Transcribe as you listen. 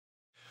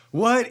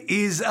What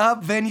is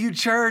up, Venue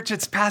Church?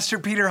 It's Pastor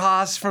Peter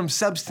Haas from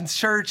Substance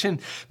Church in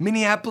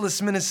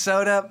Minneapolis,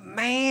 Minnesota.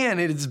 Man,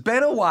 it has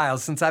been a while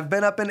since I've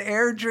been up in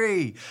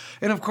Airdrie.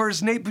 And of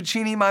course, Nate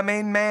Puccini, my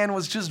main man,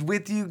 was just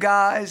with you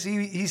guys.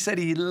 He said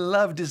he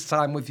loved his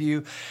time with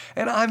you.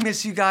 And I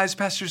miss you guys,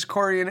 Pastors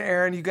Corey and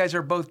Aaron. You guys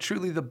are both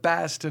truly the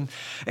best. And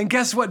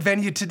guess what,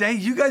 Venue? Today,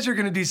 you guys are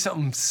going to do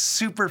something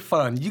super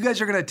fun. You guys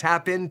are going to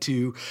tap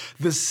into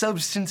the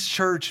Substance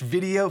Church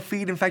video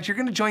feed. In fact, you're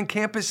going to join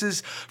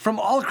campuses from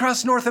all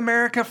across North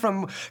America,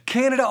 from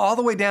Canada all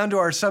the way down to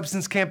our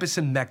Substance campus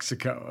in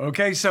Mexico,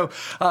 okay? So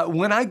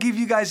when I give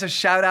you guys a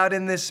shout out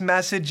in this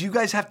message, you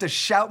guys have to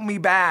shout me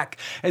back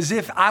as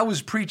if I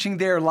was preaching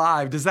there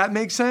live. Does that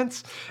make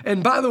sense?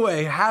 And by the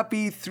way,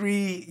 happy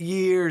 3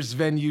 years,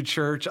 Venue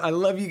Church. I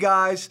love you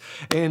guys,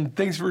 and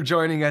thanks for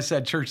joining us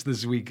at church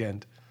this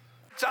weekend.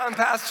 I'm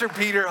Pastor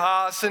Peter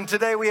Haas, and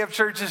today we have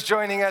churches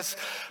joining us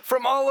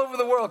from all over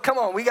the world. Come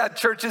on, we got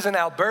churches in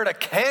Alberta,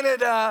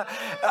 Canada,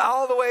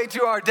 all the way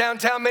to our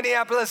downtown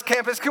Minneapolis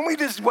campus. Can we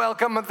just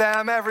welcome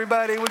them,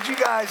 everybody? Would you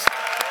guys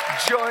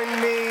join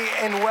me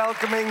in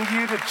welcoming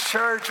you to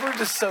church? We're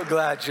just so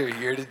glad you're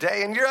here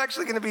today, and you're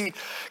actually going to be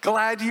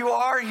glad you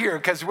are here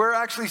because we're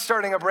actually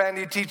starting a brand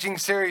new teaching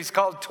series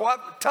called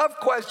Tough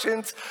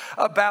Questions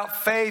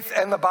About Faith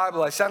and the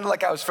Bible. I sounded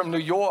like I was from New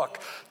York.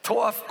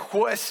 Tough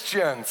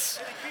questions.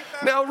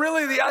 Now,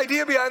 really, the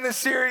idea behind this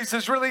series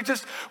is really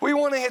just, we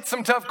want to hit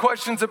some tough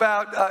questions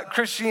about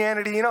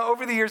Christianity. You know,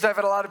 over the years, I've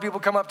had a lot of people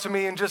come up to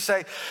me and just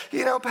say,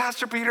 you know,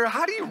 Pastor Peter,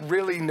 how do you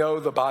really know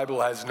the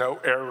Bible has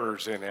no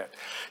errors in it?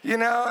 You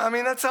know, I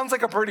mean, that sounds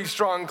like a pretty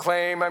strong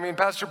claim. I mean,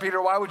 Pastor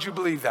Peter, why would you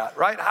believe that,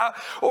 right?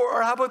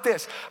 Or how about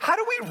this? How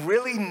do we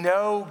really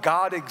know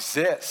God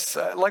exists?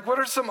 Like, what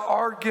are some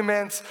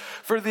arguments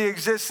for the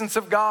existence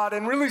of God?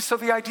 And really, so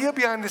the idea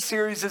behind the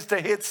series is to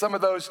hit some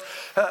of those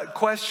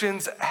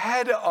questions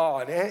head on.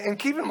 And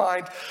keep in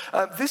mind,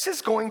 this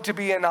is going to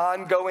be an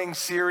ongoing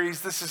series.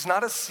 This is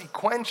not a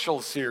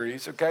sequential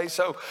series, okay?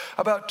 So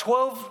about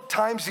 12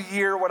 times a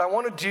year, what I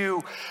want to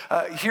do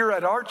here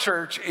at our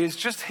church is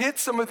just hit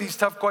some of these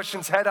tough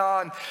questions head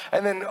on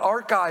and then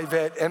archive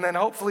it. And then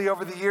hopefully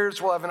over the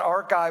years, we'll have an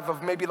archive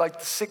of maybe like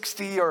the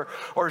 60 or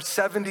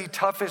 70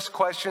 toughest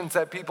questions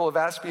that people have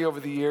asked me over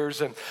the years.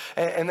 And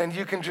then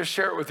you can just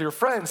share it with your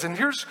friends. And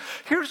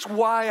here's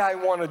why I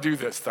want to do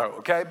this, though,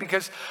 okay?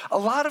 Because a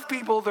lot of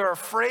people, they're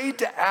afraid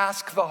to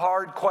ask the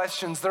hard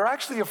questions. They're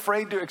actually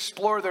afraid to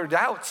explore their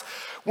doubts.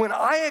 When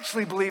I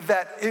actually believe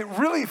that it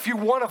really, if you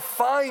want to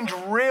find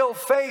real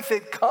faith,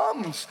 it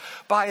comes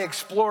by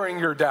exploring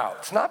your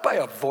doubts, not by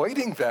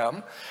avoiding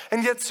them.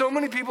 And yet so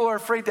many people are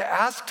afraid to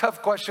ask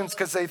tough questions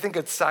because they think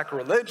it's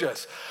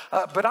sacrilegious.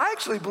 But I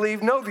actually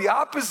believe, no, the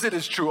opposite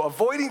is true.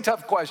 Avoiding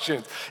tough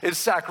questions is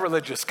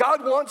sacrilegious.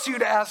 God wants you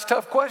to ask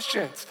tough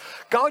questions.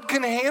 God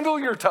can handle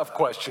your tough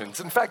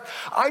questions. In fact,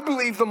 I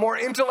believe the more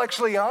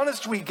intellectually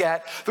honest we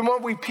get, the more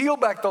we peel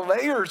back the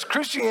layers,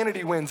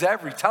 Christianity wins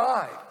every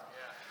time.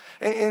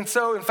 And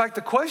so, in fact,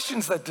 the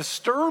questions that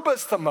disturb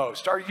us the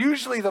most are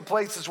usually the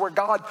places where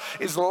God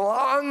is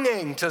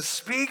longing to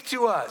speak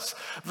to us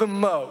the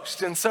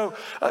most. And so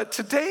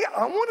today,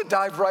 I want to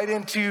dive right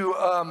into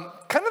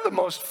kind of the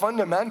most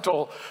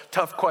fundamental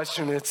tough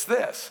question. It's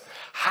this.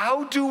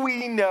 How do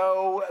we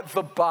know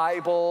the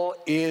Bible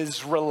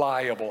is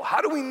reliable?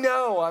 How do we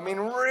know? I mean,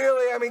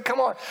 really, come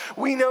on.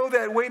 We know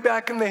that way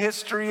back in the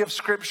history of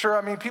Scripture,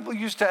 people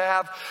used to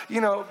have,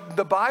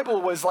 the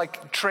Bible was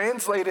like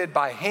translated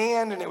by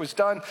hand and it was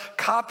done,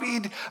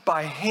 copied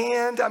by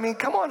hand.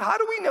 Come on. How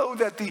do we know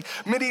that the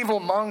medieval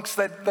monks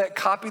that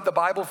copied the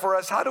Bible for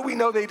us, how do we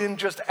know they didn't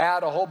just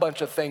add a whole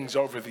bunch of things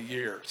over the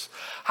years?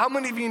 How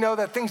many of you know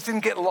that things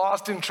didn't get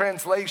lost in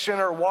translation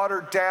or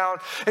watered down?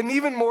 And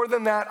even more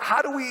than that,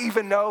 how do we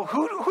even know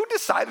who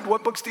decided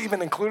what books to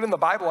even include in the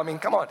Bible?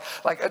 Come on,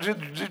 like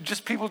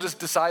just people just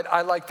decide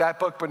I like that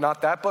book but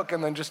not that book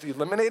and then just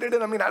eliminated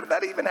it. How did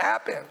that even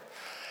happen?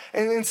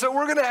 And so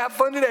we're gonna have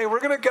fun today. We're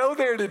gonna go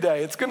there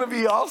today. It's gonna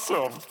be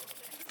awesome.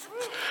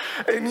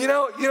 And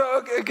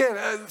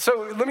again,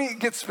 so let me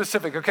get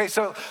specific, okay?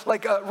 So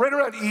like right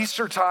around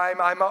Easter time,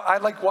 I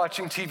like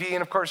watching TV,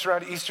 and of course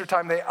around Easter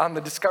time, on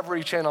the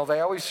Discovery Channel, they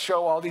always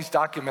show all these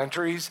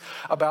documentaries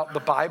about the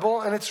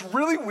Bible, and it's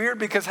really weird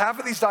because half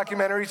of these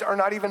documentaries are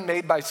not even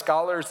made by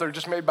scholars, they're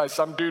just made by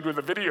some dude with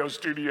a video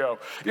studio,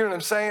 you know what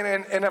I'm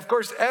saying? And of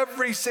course,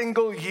 every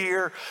single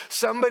year,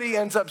 somebody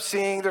ends up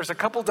seeing, there's a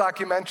couple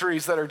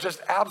documentaries that are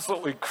just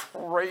absolutely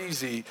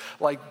crazy,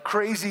 like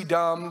crazy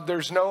dumb,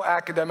 there's no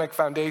academic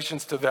foundations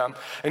to them,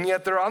 and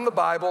yet they're on the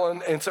Bible,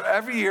 and so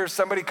every year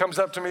somebody comes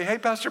up to me, hey,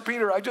 Pastor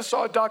Peter, I just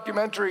saw a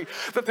documentary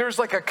that there's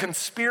like a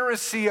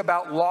conspiracy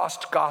about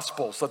lost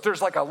gospels, that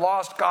there's like a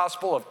lost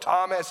gospel of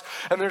Thomas,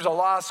 and there's a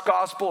lost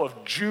gospel of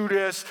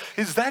Judas.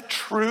 Is that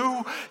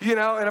true?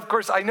 And of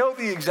course, I know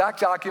the exact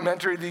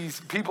documentary these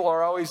people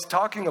are always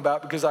talking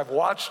about because I've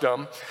watched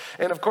them,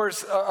 and of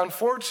course,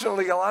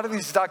 unfortunately, a lot of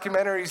these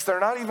documentaries, they're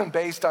not even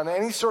based on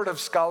any sort of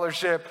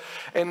scholarship,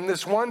 and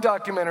this one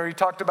documentary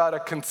talked about a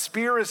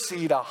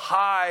conspiracy to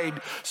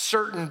hide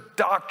certain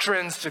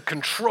doctrines, to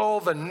control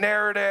the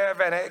narrative.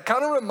 And it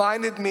kind of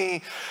reminded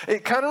me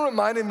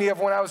of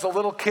when I was a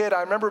little kid.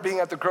 I remember being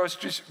at the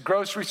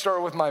grocery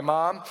store with my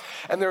mom,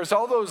 and there was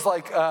all those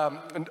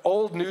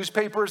old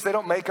newspapers. They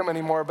don't make them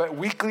anymore, but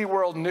Weekly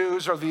World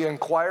News or the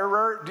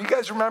Inquirer. Do you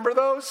guys remember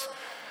those?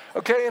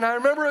 Okay, and I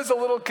remember as a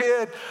little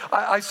kid,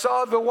 I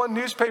saw the one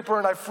newspaper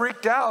and I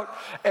freaked out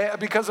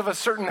because of a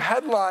certain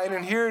headline,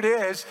 and here it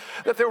is,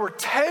 that there were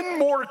 10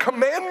 more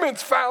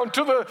commandments found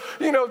to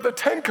the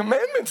 10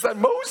 commandments that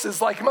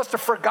Moses, he must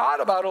have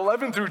forgot about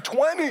 11 through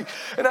 20.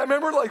 And I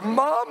remember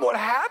Mom, what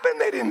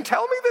happened? They didn't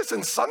tell me this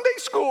in Sunday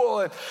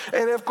school.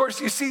 And of course,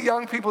 you see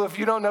young people, if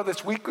you don't know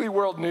this, Weekly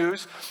World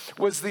News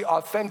was the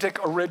authentic,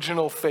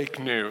 original fake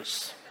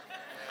news.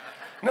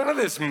 None of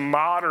this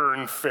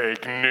modern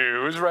fake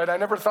news, right? I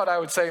never thought I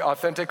would say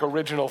authentic,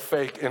 original,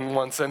 fake in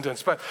one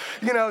sentence. But,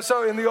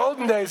 so in the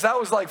olden days, that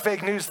was like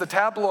fake news, the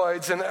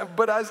tabloids.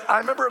 But I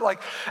remember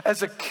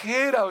as a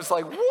kid, I was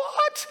like,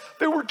 what?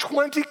 There were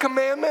 20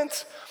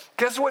 commandments?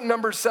 Guess what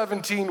number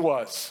 17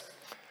 was?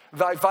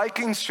 Thy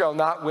Vikings shall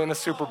not win a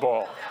Super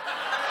Bowl.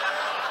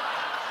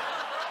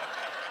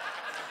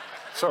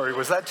 Sorry,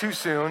 was that too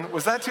soon?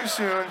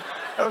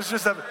 That was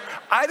just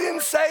I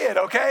didn't say it,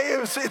 okay?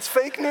 It's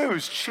fake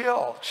news.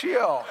 Chill,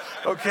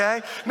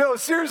 okay? No,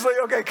 seriously,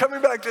 okay,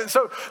 coming back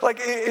to,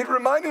 it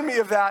reminded me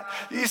of that.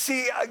 You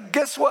see,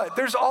 guess what?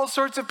 There's all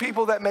sorts of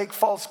people that make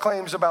false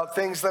claims about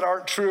things that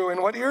aren't true.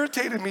 And what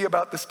irritated me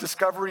about this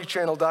Discovery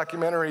Channel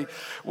documentary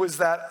was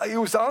that it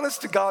was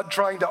honest to God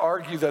trying to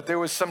argue that there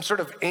was some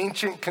sort of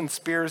ancient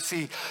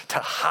conspiracy to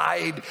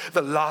hide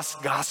the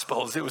lost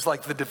gospels. It was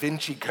like the Da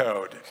Vinci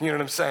Code, you know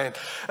what I'm saying?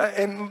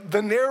 And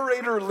the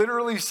narrator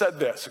literally said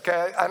this,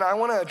 okay? And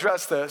I want to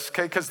address this,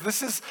 okay? Because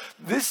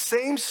this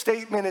same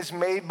statement is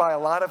made by a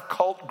lot of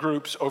cult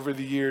groups over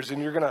the years,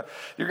 and you're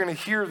gonna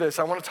hear this.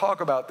 I want to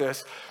talk about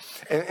this.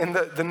 And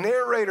the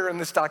narrator in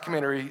this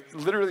documentary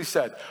literally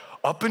said,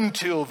 up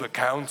until the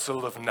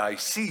Council of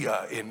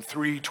Nicaea in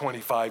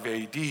 325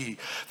 AD,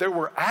 there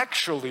were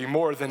actually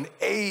more than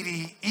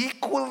 80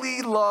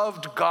 equally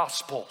loved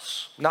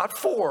gospels. Not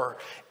 4,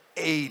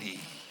 80.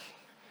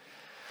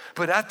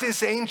 But at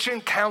this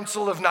ancient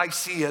Council of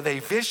Nicaea, they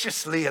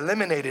viciously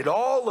eliminated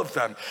all of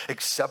them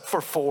except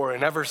for 4.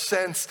 And ever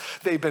since,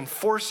 they've been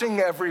forcing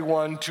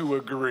everyone to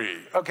agree.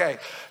 Okay,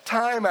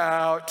 time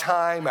out.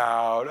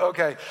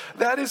 Okay,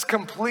 that is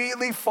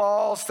completely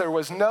false. There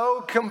was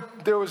no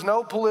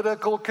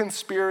political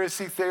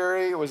conspiracy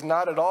theory. It was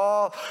not at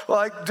all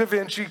like Da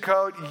Vinci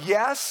Code.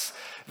 Yes,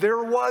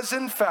 there was,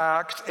 in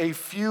fact, a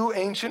few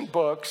ancient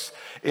books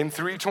in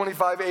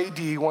 325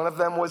 AD. One of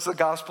them was the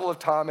Gospel of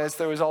Thomas.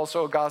 There was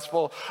also a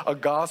Gospel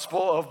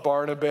of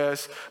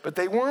Barnabas. But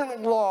they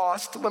weren't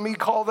lost. Let me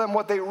call them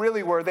what they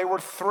really were. They were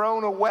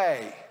thrown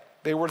away.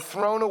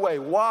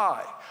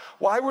 Why?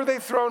 Why were they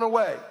thrown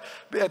away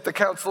at the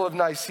Council of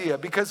Nicaea?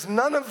 Because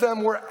none of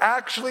them were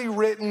actually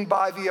written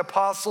by the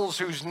apostles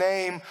whose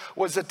name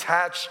was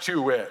attached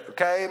to it,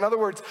 okay? In other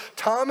words,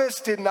 Thomas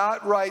did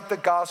not write the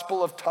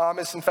Gospel of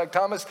Thomas. In fact,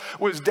 Thomas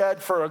was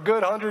dead for a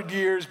good 100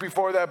 years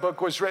before that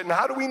book was written.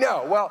 How do we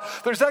know? Well,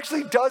 there's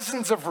actually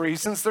dozens of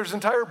reasons. There's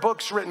entire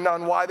books written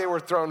on why they were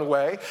thrown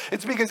away.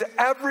 It's because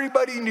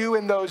everybody knew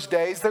in those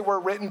days they were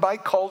written by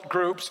cult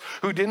groups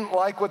who didn't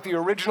like what the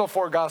original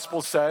 4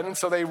 Gospels said, and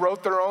so they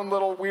wrote their own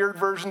little weird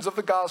versions of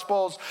the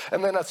Gospels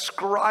and then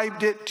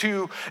ascribed it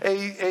to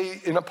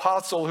an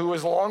apostle who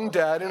was long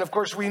dead. And of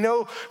course, we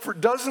know for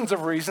dozens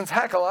of reasons,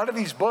 heck, a lot of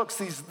these books,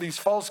 these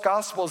false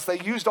Gospels, they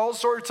used all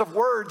sorts of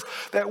words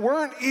that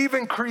weren't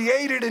even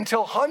created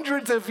until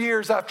hundreds of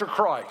years after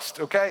Christ,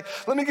 okay?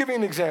 Let me give you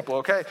an example,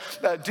 okay?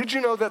 Did you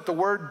know that the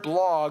word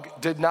blog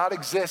did not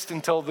exist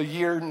until the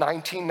year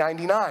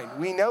 1999?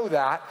 We know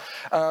that.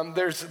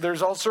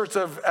 There's all sorts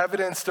of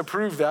evidence to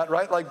prove that,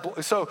 right?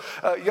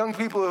 Young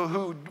people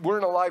who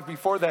weren't alive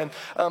before then,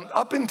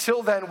 up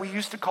until then, we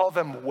used to call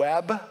them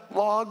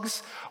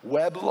weblogs,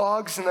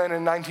 and then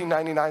in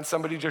 1999,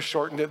 somebody just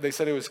shortened it. They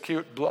said it was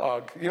cute,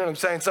 blog. You know what I'm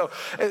saying? So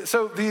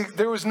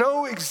there was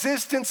no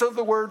existence of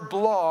the word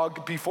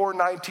blog before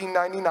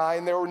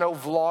 1999. There were no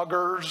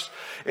vloggers,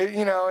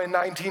 in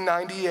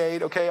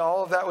 1998. Okay,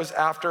 all of that was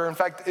after. In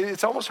fact,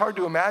 it's almost hard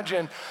to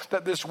imagine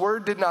that this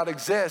word did not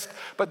exist,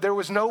 but there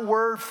was no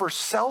word for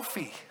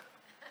selfie.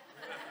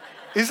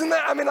 Isn't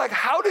that,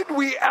 how did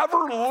we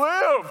ever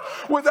live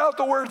without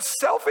the word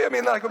selfie?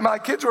 My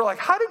kids were like,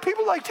 how did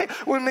people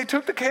when they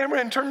took the camera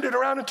and turned it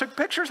around and took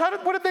pictures,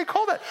 what did they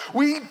call that?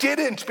 We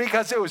didn't,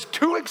 because it was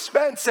too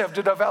expensive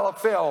to develop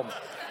film.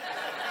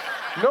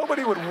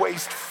 Nobody would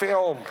waste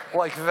film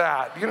like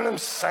that. You know what I'm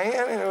saying?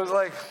 And it was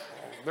like,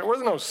 there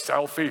was no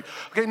selfie.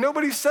 Okay,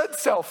 nobody said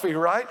selfie,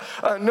 right?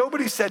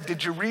 Nobody said,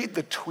 did you read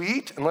the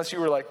tweet? Unless you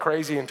were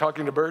crazy and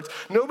talking to birds.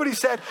 Nobody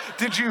said,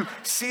 did you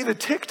see the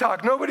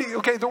TikTok?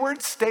 The word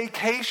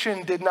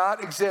staycation did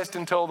not exist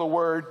until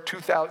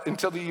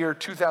the year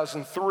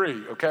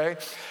 2003, okay?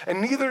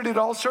 And neither did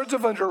all sorts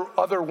of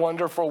other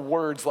wonderful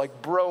words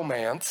like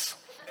bromance,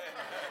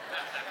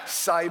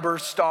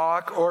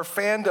 cyberstalk, or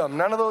fandom.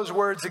 None of those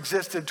words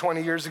existed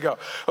 20 years ago.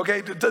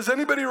 Okay, does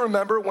anybody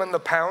remember when the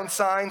pound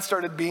sign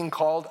started being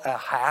called a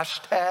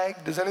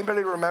hashtag? Does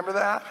anybody remember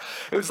that?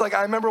 It was like,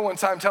 I remember one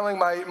time telling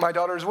my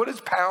daughters, what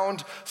does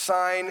pound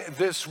sign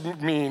this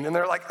mean? And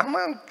they're like,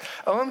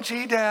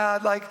 OMG,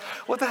 Dad, like,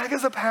 what the heck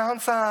is a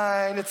pound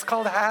sign? It's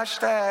called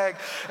hashtag.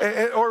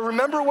 Or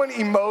remember when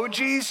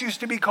emojis used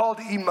to be called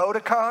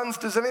emoticons?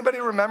 Does anybody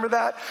remember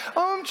that?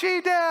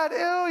 OMG, Dad,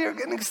 ew, you're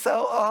getting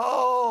so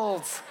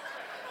old.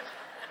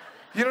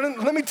 You know,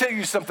 let me tell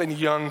you something,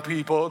 young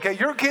people, okay?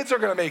 Your kids are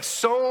going to make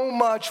so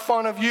much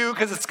fun of you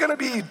because it's going to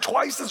be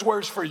twice as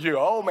worse for you.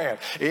 Oh, man,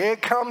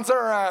 it comes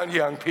around,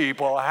 young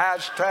people.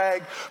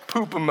 Hashtag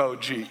poop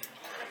emoji.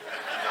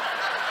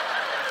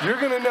 You're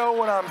going to know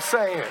what I'm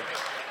saying.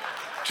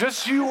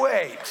 Just you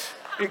wait.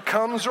 It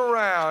comes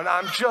around.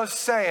 I'm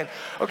just saying.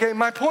 Okay,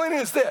 my point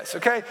is this,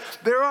 okay?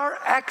 There are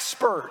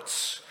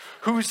experts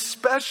who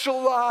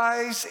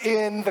specialize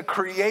in the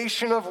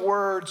creation of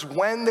words,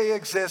 when they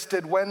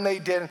existed, when they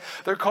didn't.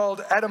 They're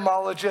called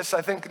etymologists.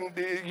 I think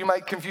you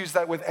might confuse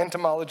that with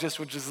entomologists,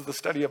 which is the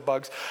study of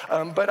bugs.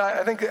 But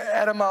I think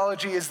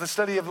etymology is the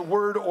study of the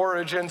word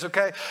origins,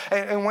 okay?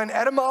 And when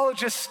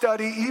etymologists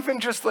study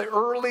even just the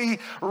early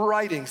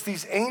writings,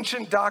 these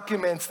ancient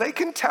documents, they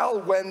can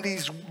tell when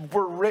these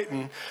were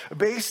written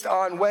based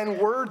on when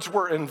words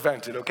were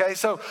invented, okay?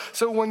 So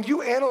when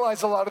you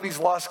analyze a lot of these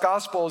lost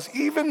gospels,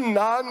 even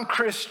non-Christian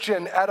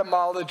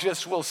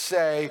etymologists will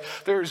say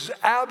there's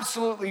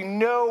absolutely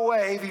no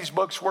way these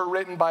books were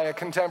written by a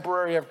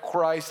contemporary of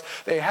Christ.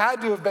 They had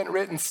to have been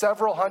written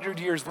several hundred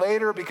years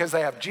later because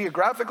they have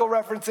geographical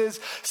references,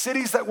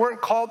 cities that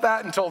weren't called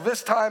that until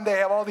this time. They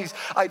have all these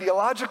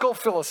ideological,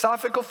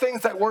 philosophical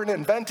things that weren't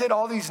invented,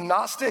 all these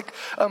Gnostic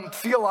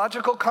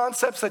theological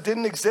concepts that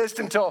didn't exist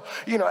until,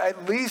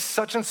 at least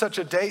such and such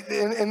a date.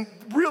 And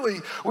really,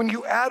 when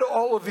you add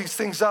all of these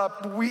things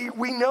up, we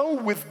know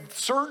with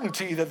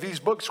certainty that these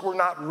books were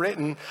not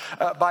written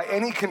by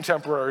any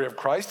contemporary of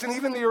Christ. And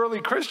even the early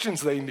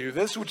Christians, they knew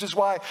this, which is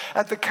why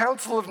at the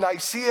Council of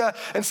Nicaea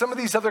and some of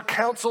these other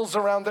councils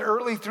around the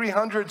early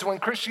 300s, when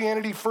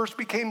Christianity first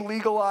became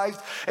legalized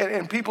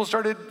and people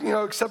started,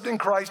 accepting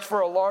Christ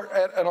for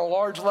at a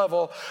large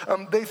level,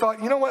 they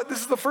thought, you know what, this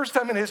is the first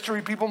time in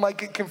history people might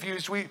get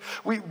confused we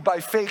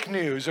by fake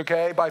news,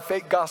 okay, by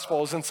fake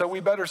gospels. And so we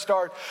better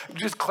start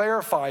just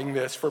clarifying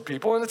this for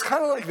people. And it's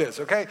kind of like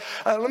this, okay?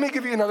 Let me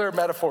give you another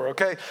metaphor,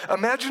 okay?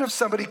 Imagine if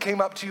somebody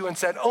came up to you and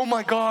said, oh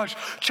my gosh,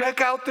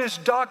 check out this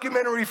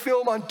documentary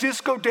film on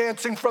disco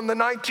dancing from the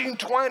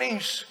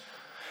 1920s.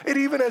 It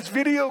even has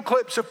video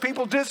clips of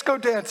people disco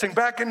dancing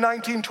back in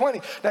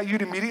 1920. Now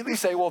you'd immediately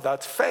say, well,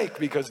 that's fake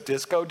because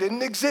disco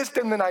didn't exist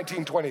in the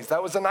 1920s.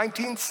 That was a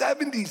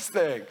 1970s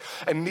thing.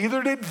 And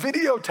neither did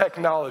video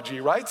technology,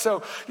 right?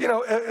 So,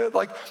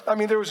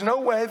 there was no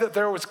way that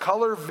there was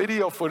color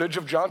video footage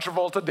of John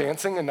Travolta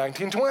dancing in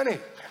 1920.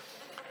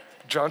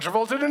 John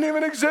Travolta didn't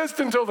even exist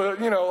until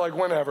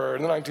whenever,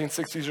 in the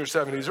 1960s or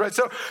 70s, right?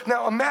 So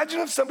now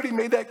imagine if somebody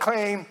made that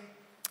claim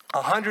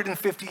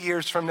 150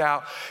 years from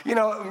now.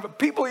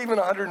 People even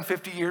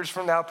 150 years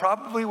from now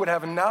probably would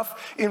have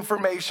enough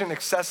information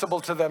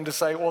accessible to them to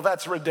say, well,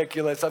 that's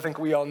ridiculous. I think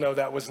we all know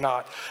that was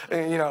not,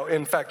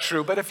 in fact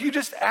true. But if you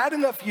just add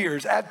enough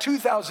years, add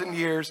 2,000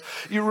 years,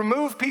 you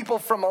remove people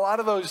from a lot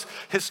of those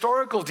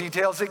historical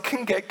details, it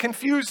can get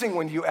confusing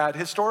when you add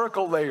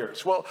historical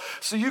layers. Well,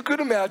 so you could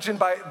imagine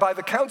by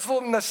the Council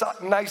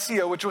of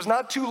Nicaea, which was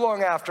not too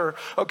long after,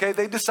 okay,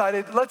 they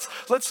decided, let's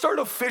start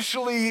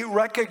officially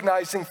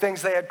recognizing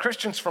things. They had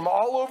Christians from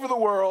all over the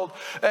world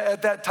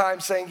at that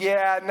time saying,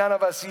 yeah, none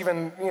of us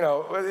even,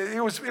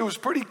 it was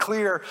pretty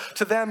clear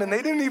to them. And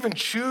they didn't even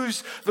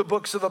choose the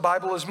books of the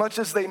Bible as much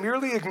as they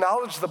merely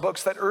acknowledged the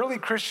books that early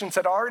Christians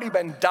had already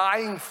been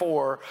dying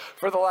for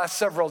the last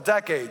several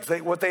decades,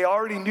 what they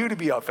already knew to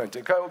be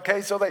authentic. Okay,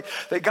 so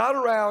they got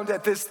around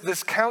at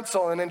this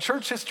council. And in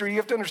church history, you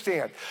have to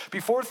understand,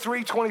 before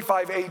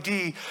 325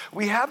 AD,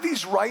 we have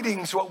these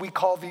writings, what we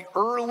call the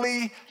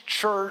early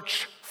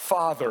church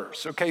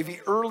fathers, okay, the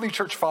early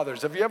church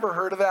fathers. Have you ever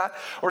heard of that?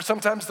 Or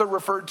sometimes they're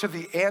referred to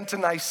the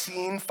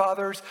Ante-Nicene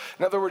fathers.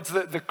 In other words,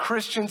 the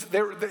Christians,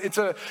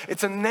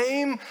 it's a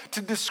name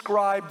to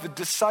describe the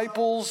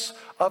disciples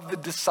of the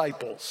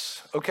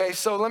disciples, okay?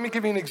 So let me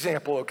give you an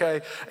example, okay?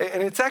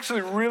 And it's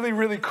actually really,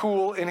 really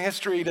cool in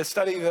history to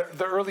study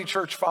the early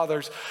church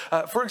fathers.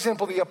 For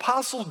example, the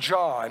Apostle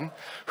John,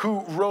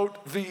 who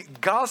wrote the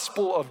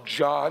Gospel of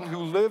John, who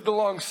lived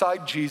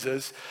alongside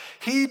Jesus,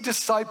 he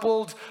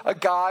discipled a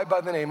guy by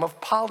the name of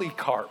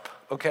Polycarp.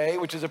 Okay,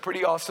 which is a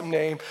pretty awesome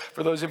name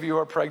for those of you who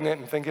are pregnant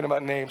and thinking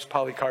about names,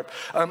 Polycarp.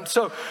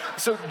 So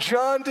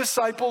John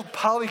discipled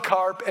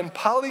Polycarp, and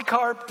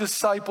Polycarp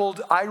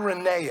discipled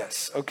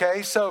Irenaeus,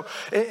 okay? So,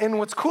 and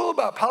what's cool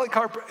about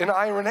Polycarp and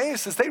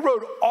Irenaeus is they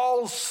wrote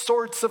all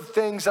sorts of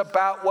things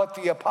about what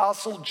the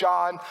Apostle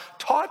John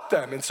taught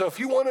them. And so if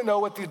you want to know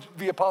what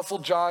the Apostle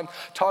John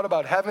taught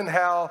about heaven,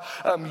 hell,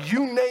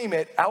 you name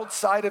it,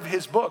 outside of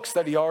his books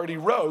that he already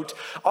wrote,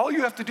 all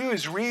you have to do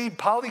is read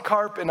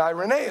Polycarp and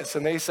Irenaeus,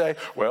 and they say,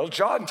 well,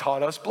 John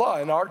taught us blah,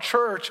 and our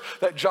church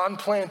that John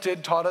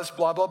planted taught us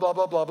blah, blah, blah,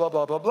 blah, blah, blah,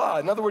 blah, blah, blah.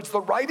 In other words,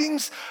 the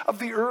writings of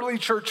the early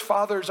church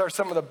fathers are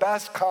some of the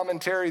best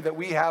commentary that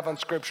we have on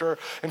Scripture.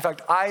 In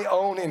fact, I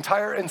own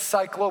entire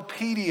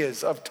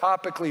encyclopedias of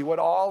topically what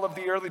all of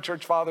the early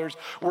church fathers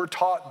were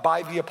taught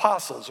by the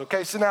apostles,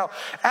 okay? So now,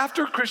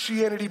 after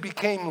Christianity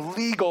became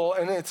legal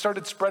and it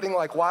started spreading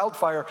like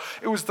wildfire,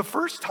 it was the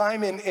first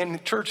time in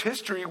church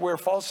history where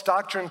false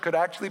doctrine could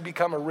actually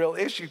become a real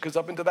issue, because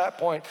up until that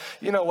point,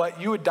 you know what,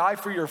 you would die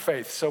for your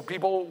faith. So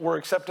people were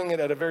accepting it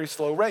at a very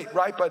slow rate,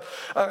 right? But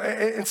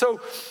and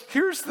so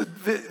here's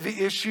the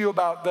issue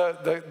about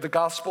the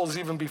Gospels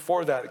even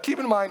before that. Keep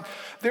in mind,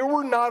 there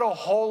were not a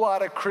whole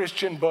lot of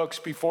Christian books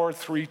before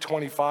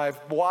 325.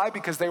 Why?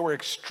 Because they were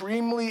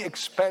extremely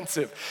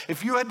expensive.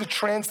 If you had to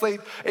translate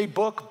a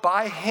book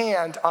by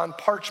hand on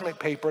parchment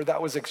paper,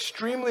 that was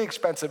extremely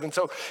expensive. And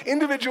so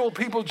individual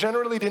people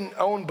generally didn't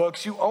own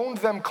books. You owned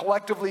them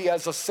collectively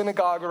as a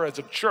synagogue or as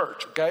a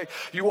church, okay?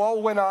 You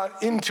all went on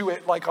into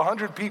it like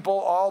 100 people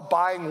all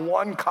buying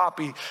one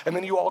copy, and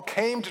then you all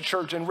came to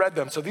church and read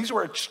them. So these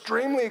were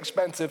extremely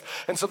expensive.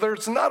 And so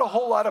there's not a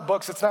whole lot of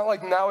books. It's not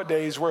like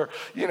nowadays where,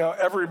 you know,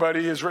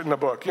 everybody has written a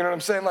book. You know what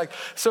I'm saying? Like,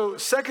 so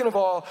second of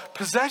all,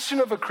 possession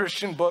of a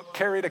Christian book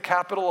carried a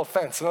capital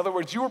offense. In other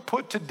words, you were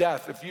put to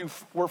death if you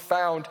were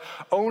found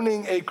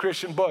owning a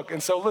Christian book.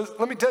 And so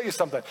let me tell you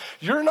something.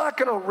 You're not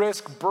going to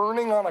risk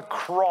burning on a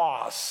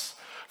cross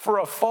for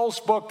a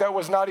false book that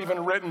was not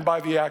even written by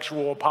the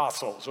actual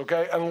apostles,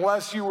 okay?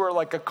 Unless you were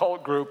like a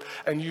cult group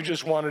and you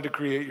just wanted to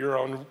create your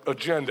own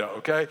agenda,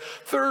 okay?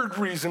 Third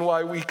reason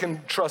why we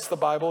can trust the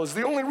Bible is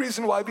the only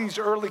reason why these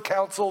early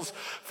councils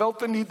felt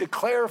the need to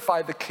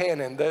clarify the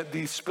canon,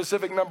 the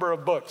specific number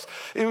of books.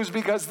 It was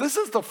because this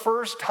is the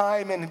first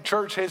time in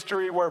church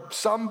history where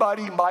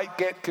somebody might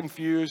get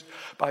confused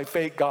by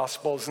fake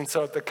gospels. And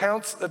so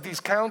at these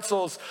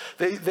councils,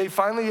 they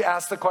finally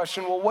asked the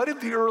question, well, what did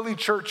the early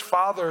church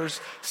fathers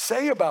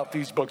say about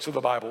these books of the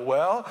Bible?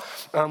 Well,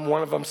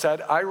 one of them said,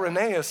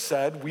 Irenaeus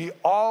said, we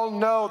all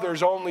know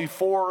there's only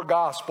 4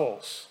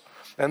 gospels.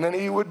 And then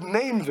he would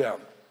name them.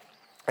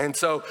 And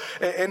so,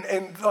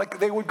 and like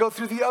they would go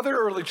through the other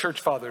early church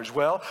fathers.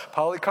 Well,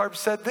 Polycarp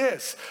said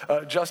this.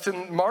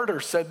 Justin Martyr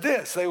said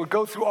this. They would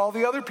go through all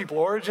the other people.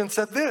 Origen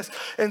said this.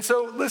 And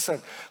so,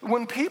 listen,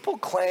 when people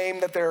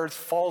claim that there's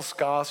false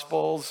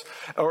gospels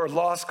or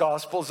lost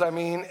gospels,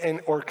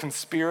 or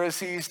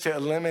conspiracies to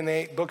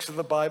eliminate books of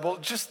the Bible,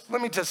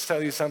 let me just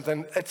tell you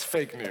something. It's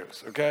fake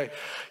news, okay?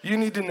 You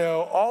need to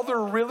know all they're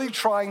really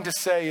trying to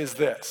say is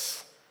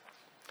this.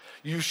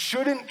 You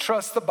shouldn't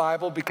trust the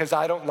Bible because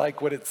I don't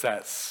like what it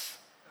says.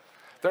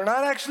 They're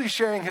not actually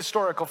sharing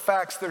historical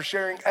facts. They're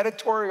sharing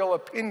editorial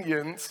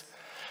opinions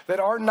that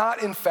are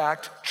not, in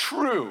fact,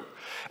 true.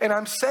 And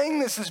I'm saying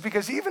this is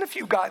because even if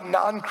you got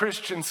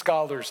non-Christian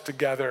scholars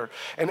together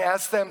and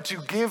asked them to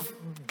give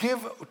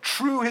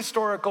true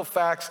historical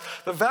facts,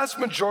 the vast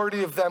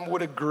majority of them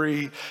would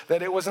agree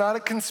that it was not a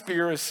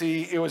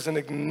conspiracy. It was an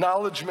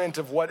acknowledgement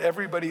of what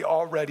everybody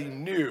already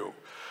knew.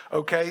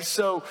 Okay,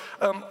 so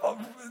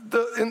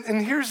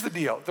and here's the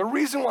deal. The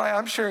reason why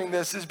I'm sharing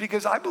this is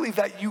because I believe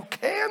that you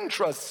can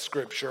trust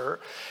Scripture,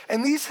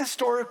 and these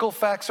historical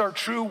facts are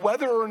true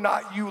whether or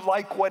not you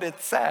like what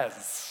it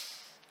says.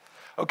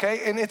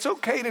 Okay, and it's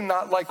okay to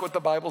not like what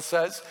the Bible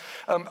says.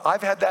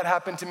 I've had that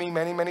happen to me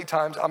many, many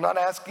times. I'm not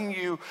asking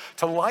you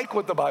to like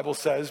what the Bible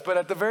says, but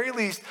at the very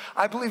least,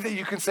 I believe that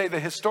you can say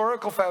the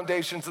historical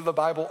foundations of the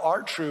Bible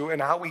are true,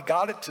 and how we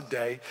got it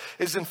today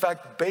is in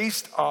fact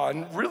based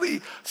on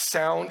really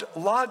sound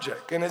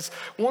logic. And as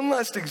one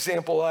last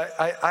example,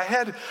 I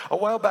had, a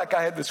while back,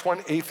 I had this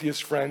one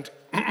atheist friend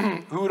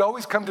who would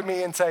always come to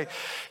me and say,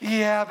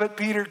 yeah, but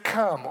Peter,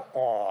 come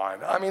on.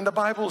 I mean, the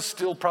Bible is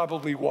still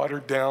probably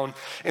watered down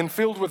and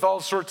filled with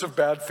all sorts of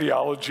bad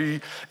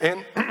theology.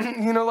 And,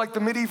 like the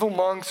medieval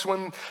monks,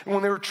 when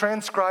they were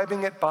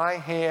transcribing it by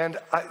hand,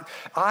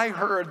 I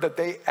heard that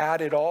they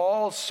added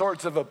all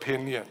sorts of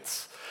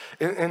opinions.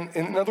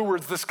 In other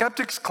words, the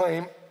skeptics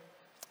claim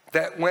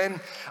that when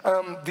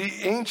the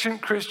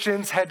ancient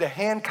Christians had to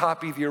hand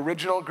copy the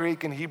original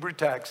Greek and Hebrew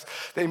text,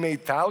 they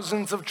made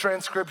thousands of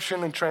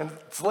transcription and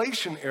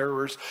translation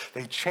errors.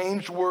 They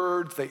changed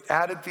words, they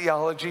added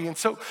theology. And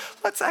so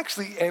let's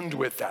actually end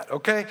with that,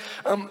 okay?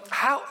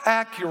 How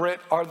accurate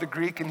are the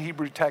Greek and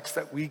Hebrew texts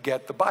that we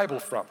get the Bible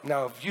from?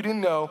 Now, if you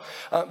didn't know,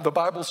 the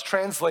Bible's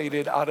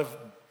translated out of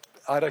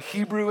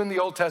Hebrew in the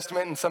Old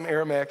Testament and some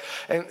Aramaic,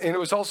 and it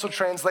was also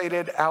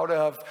translated out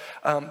of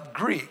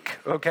Greek,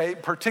 okay,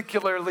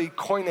 particularly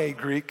Koine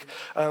Greek,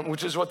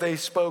 which is what they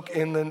spoke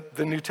in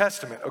the New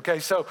Testament, okay?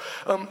 So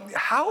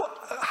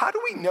how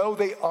do we know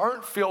they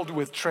aren't filled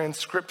with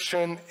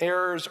transcription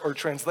errors or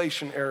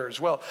translation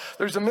errors? Well,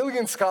 there's a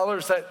million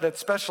scholars that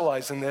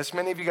specialize in this.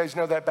 Many of you guys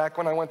know that back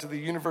when I went to the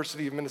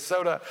University of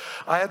Minnesota,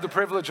 I had the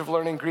privilege of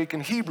learning Greek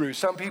and Hebrew.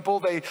 Some people,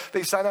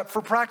 they sign up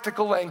for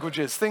practical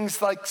languages,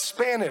 things like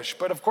Spanish.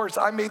 But of course,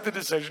 I made the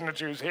decision to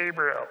choose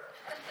Hebrew.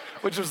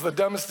 which was the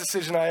dumbest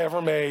decision I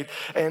ever made.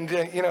 And,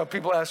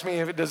 people ask me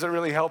if it does it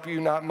really help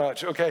you, not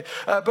much, okay?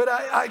 But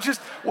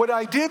what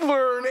I did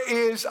learn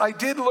is I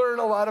did learn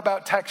a lot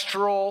about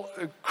textual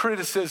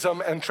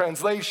criticism and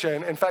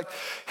translation. In fact,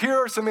 here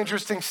are some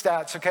interesting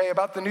stats, okay,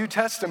 about the New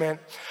Testament.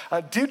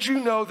 Did you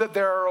know that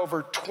there are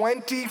over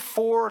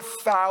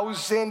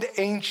 24,000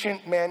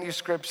 ancient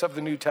manuscripts of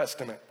the New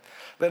Testament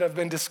that have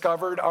been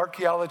discovered?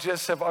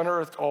 Archaeologists have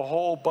unearthed a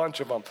whole bunch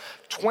of them.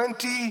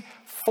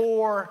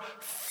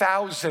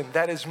 24,000.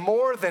 That is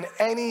more than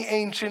any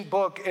ancient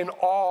book in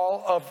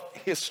all of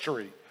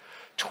history.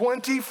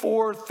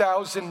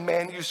 24,000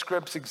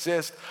 manuscripts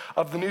exist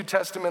of the New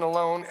Testament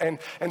alone, and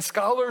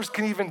scholars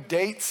can even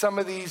date some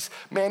of these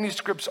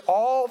manuscripts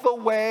all the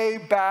way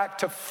back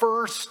to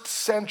 1st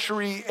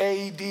century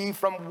AD,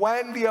 from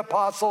when the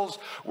apostles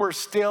were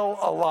still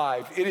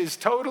alive. It is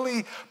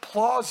totally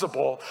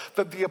plausible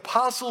that the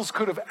apostles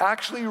could have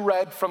actually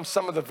read from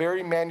some of the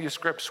very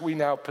manuscripts we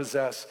now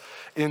possess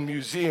in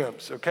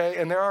museums, okay?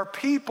 And there are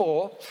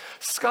people,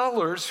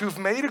 scholars, who've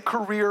made a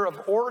career of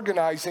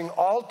organizing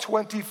all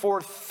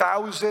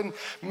 24,000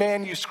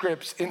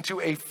 manuscripts into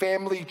a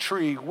family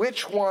tree.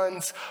 Which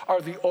ones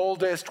are the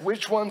oldest?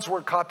 Which ones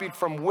were copied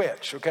from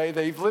which, okay?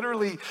 They've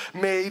literally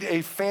made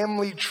a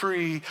family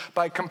tree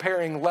by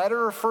comparing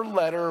letter for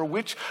letter,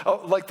 which,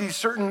 like these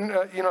certain,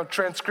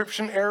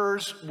 transcription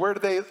errors, where do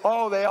they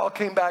all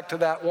came back to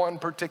that one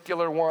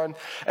particular one.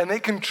 And they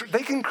can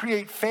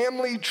create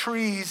family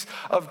trees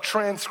of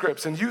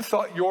transcripts, and you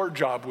thought your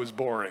job was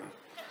boring.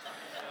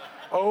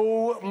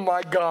 Oh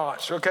my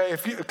gosh, okay?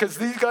 Because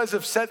these guys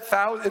have set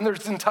thousands, and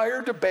there's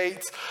entire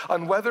debates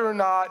on whether or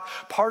not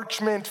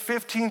parchment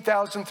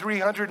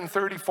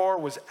 15,334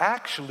 was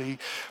actually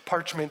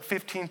parchment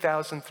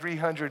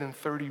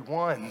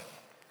 15,331.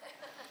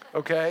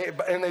 Okay,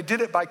 and they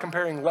did it by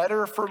comparing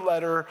letter for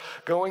letter,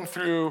 going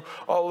through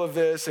all of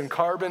this and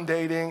carbon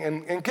dating.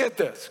 And get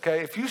this,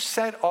 okay, if you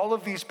set all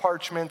of these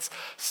parchments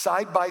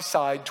side by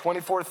side,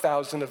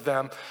 24,000 of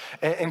them,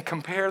 and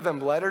compare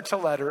them letter to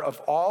letter of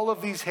all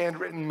of these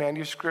handwritten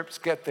manuscripts,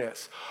 get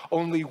this,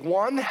 only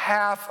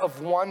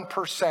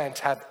 0.5%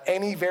 have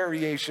any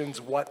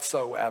variations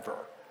whatsoever.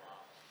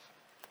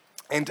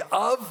 And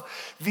of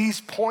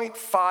these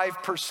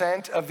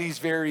 0.5% of these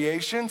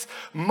variations,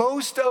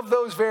 most of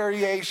those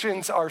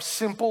variations are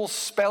simple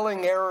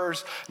spelling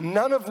errors,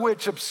 none of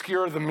which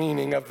obscure the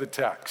meaning of the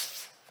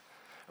text,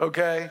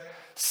 okay?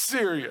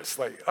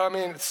 Seriously, I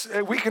mean,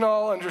 we can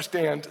all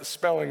understand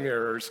spelling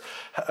errors.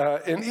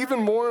 And even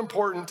more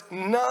important,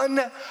 none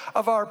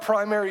of our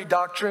primary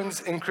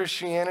doctrines in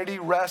Christianity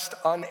rest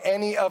on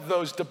any of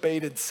those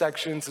debated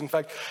sections. In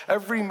fact,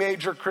 every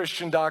major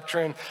Christian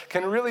doctrine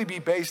can really be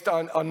based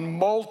on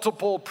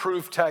multiple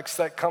proof texts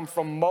that come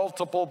from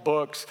multiple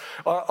books,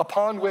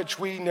 upon which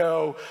we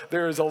know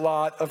there is a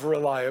lot of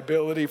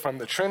reliability, from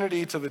the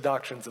Trinity to the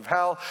doctrines of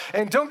hell.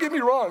 And don't get me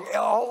wrong,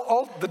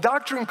 all the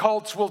doctrine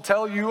cults will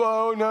tell you,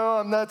 oh no,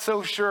 I'm not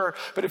so sure.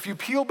 But if you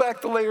peel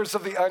back the layers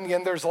of the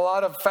onion, there's a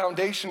lot of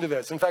foundation to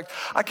this. In fact,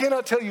 I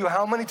cannot tell you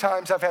how many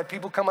times I've had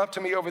people come up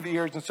to me over the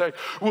years and say,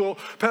 well,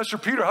 Pastor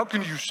Peter, how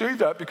can you say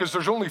that? Because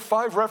there's only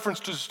 5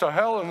 references to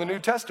hell in the New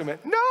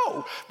Testament.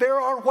 No, there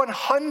are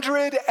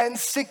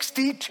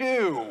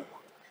 162.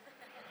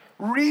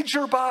 Read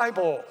your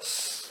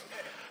Bibles.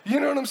 You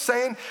know what I'm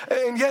saying?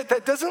 And yet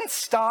that doesn't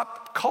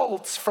stop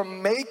cults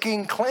from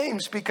making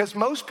claims, because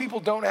most people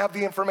don't have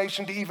the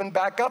information to even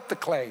back up the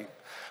claim.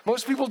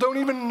 Most people don't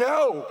even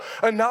know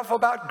enough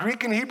about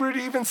Greek and Hebrew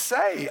to even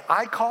say,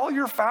 I call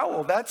your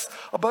foul. That's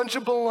a bunch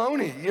of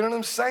baloney. You know what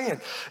I'm saying?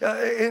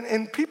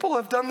 And people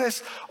have done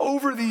this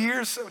over the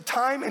years,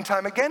 time and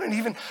time again. And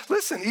even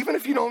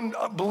if you don't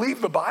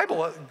believe the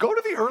Bible, go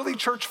to the early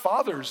church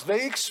fathers.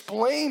 They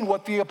explain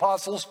what the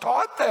apostles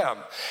taught them.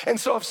 And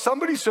so if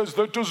somebody says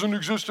that doesn't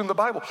exist in the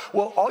Bible,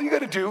 well, all you got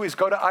to do is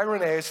go to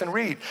Irenaeus and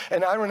read.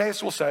 And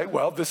Irenaeus will say,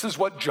 well, this is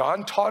what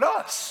John taught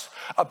us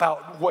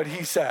about what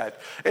he said.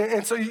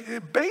 And so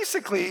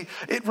basically,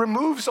 it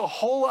removes a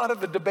whole lot of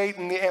the debate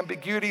and the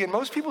ambiguity, and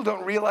most people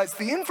don't realize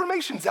the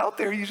information's out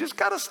there, you just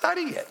gotta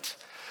study it.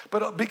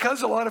 But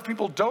because a lot of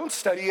people don't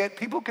study it,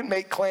 people can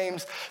make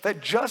claims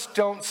that just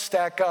don't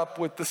stack up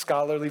with the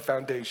scholarly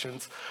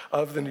foundations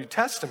of the New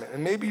Testament.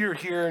 And maybe you're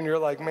here and you're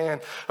like,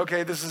 man,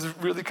 okay, this is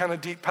really kind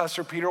of deep,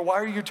 Pastor Peter. Why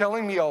are you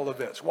telling me all of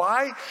this?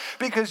 Why?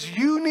 Because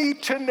you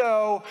need to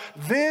know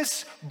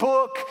this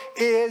book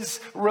is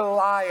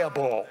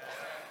reliable.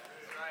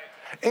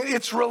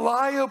 It's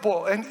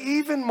reliable. And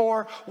even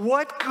more,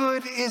 what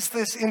good is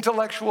this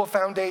intellectual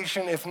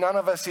foundation if none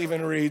of us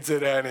even reads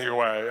it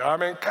anyway? I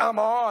mean, come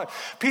on.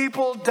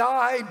 People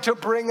died to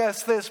bring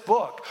us this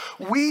book.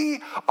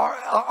 We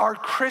are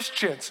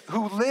Christians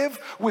who live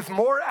with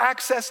more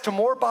access to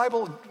more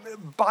Bible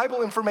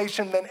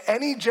information than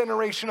any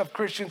generation of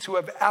Christians who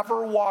have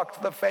ever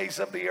walked the face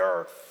of the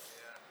earth.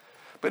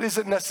 But is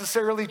it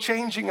necessarily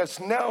changing us?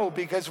 No,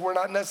 because we're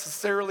not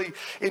necessarily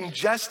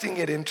ingesting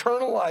it,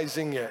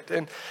 internalizing it.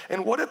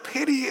 And what a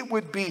pity it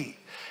would be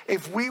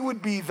if we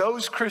would be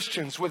those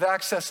Christians with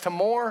access to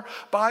more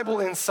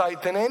Bible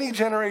insight than any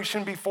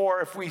generation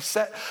before, if we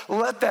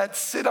let that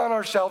sit on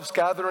our shelves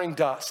gathering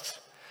dust.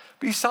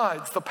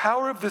 Besides, the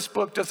power of this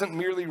book doesn't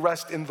merely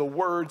rest in the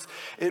words.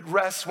 It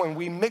rests when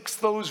we mix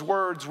those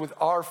words with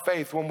our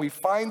faith, when we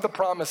find the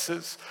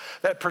promises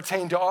that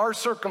pertain to our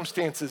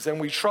circumstances and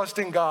we trust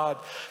in God.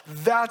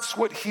 That's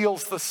what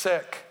heals the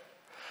sick.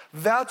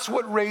 That's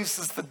what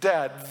raises the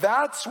dead.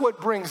 That's what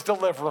brings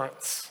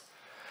deliverance.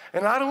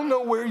 And I don't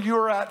know where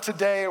you're at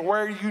today or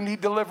where you need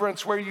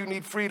deliverance, where you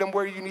need freedom,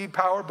 where you need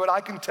power, but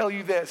I can tell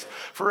you this.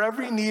 For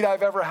every need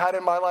I've ever had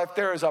in my life,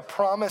 there is a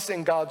promise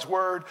in God's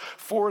word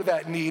for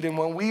that need. And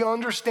when we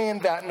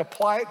understand that and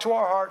apply it to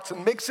our hearts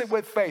and mix it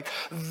with faith,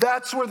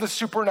 that's where the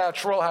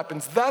supernatural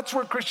happens. That's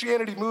where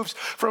Christianity moves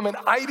from an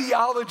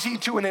ideology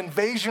to an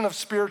invasion of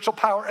spiritual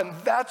power. And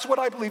that's what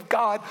I believe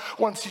God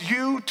wants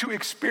you to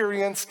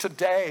experience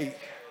today.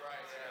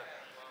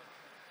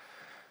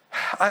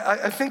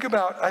 I think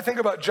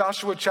about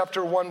Joshua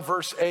chapter 1,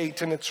 verse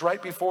 8, and it's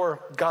right before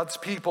God's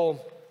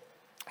people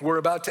were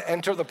about to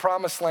enter the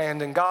promised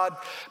land. And God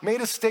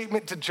made a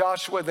statement to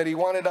Joshua that he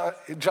wanted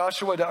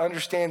Joshua to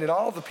understand, and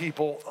all the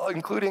people,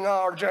 including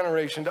our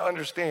generation, to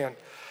understand.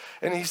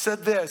 And he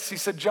said this, he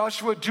said,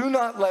 Joshua, do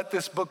not let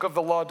this book of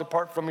the law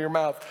depart from your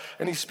mouth.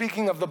 And he's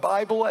speaking of the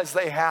Bible as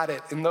they had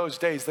it in those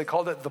days. They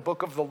called it the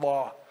book of the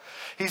law.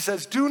 He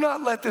says, do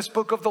not let this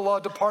book of the law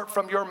depart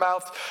from your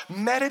mouth.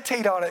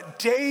 Meditate on it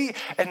day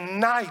and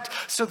night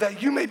so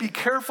that you may be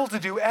careful to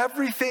do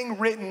everything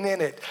written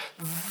in it.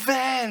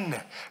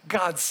 Then,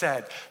 God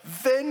said,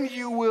 then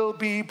you will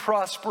be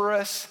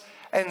prosperous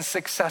and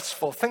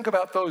successful. Think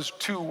about those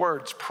two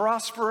words,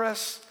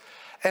 prosperous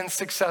and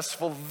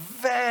successful.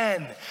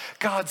 Then,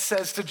 God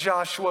says to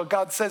Joshua,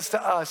 God says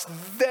to us,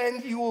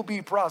 then you will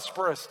be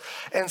prosperous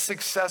and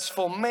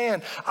successful.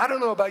 Man, I don't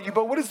know about you,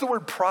 but what does the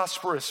word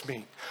prosperous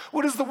mean?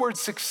 What does the word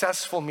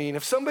successful mean?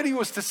 If somebody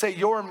was to say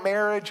your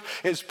marriage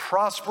is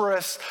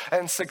prosperous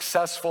and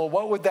successful,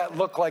 what would that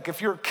look like?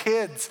 If your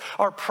kids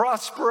are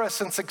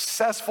prosperous and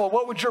successful,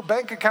 what would your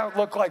bank account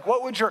look like?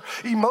 What would your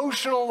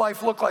emotional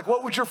life look like?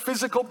 What would your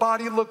physical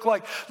body look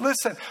like?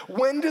 Listen,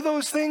 when do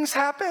those things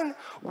happen?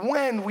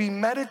 When we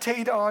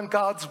meditate on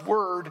God's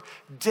word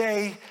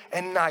day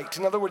and night.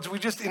 In other words, we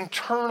just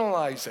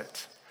internalize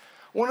it.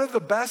 One of the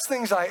best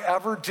things I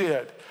ever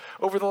did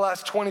over the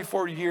last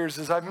 24 years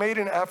is I've made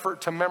an effort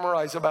to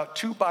memorize about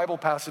 2 Bible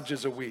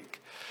passages a week.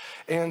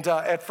 And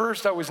at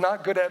first, I was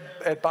not good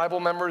at Bible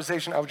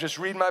memorization. I would just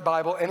read my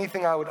Bible.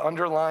 Anything I would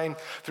underline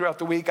throughout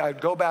the week,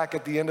 I'd go back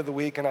at the end of the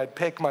week and I'd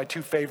pick my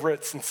 2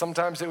 favorites. And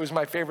sometimes it was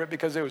my favorite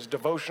because it was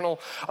devotional.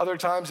 Other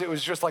times it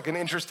was just like an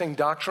interesting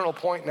doctrinal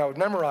point and I would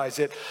memorize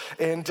it.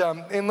 And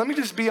let me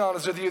just be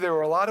honest with you, there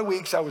were a lot of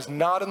weeks I was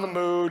not in the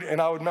mood and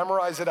I would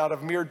memorize it out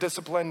of mere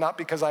discipline, not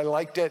because I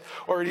liked it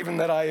or even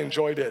that I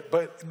enjoyed it.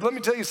 But let me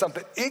tell you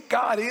something, it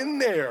got in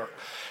there.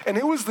 And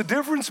it was the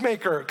difference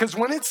maker, because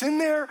when it's in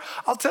there,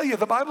 I'll tell you,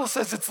 the Bible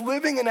says it's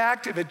living and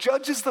active. It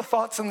judges the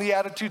thoughts and the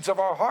attitudes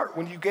of our heart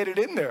when you get it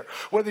in there.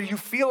 Whether you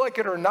feel like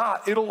it or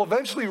not, it'll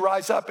eventually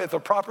rise up at the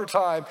proper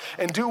time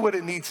and do what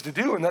it needs to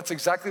do. And that's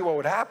exactly what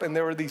would happen.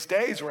 There were these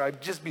days where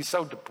I'd just be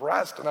so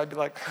depressed and I'd be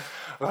like,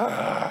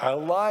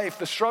 life,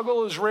 the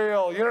struggle is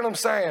real. You know what I'm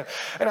saying?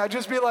 And I'd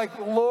just be like,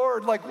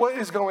 Lord, like what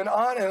is going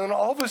on? And then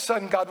all of a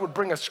sudden, God would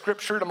bring a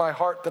scripture to my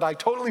heart that I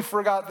totally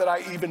forgot that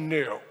I even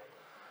knew.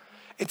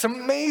 It's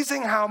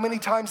amazing how many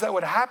times that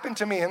would happen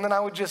to me, and then I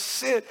would just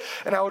sit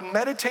and I would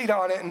meditate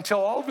on it until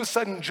all of a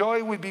sudden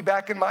joy would be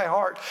back in my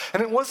heart.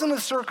 And it wasn't a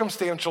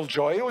circumstantial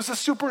joy, it was a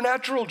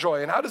supernatural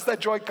joy. And how does that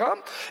joy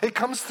come? It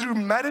comes through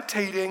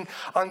meditating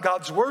on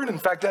God's word. In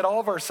fact, at all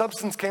of our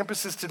Substance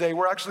campuses today,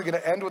 we're actually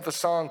going to end with a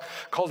song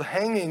called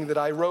Hanging that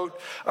I wrote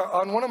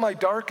on one of my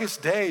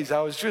darkest days.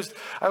 I was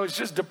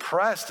just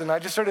depressed, and I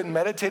just started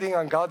meditating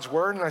on God's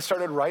word, and I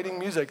started writing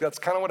music. That's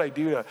kind of what I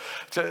do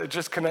to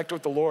just connect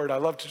with the Lord. I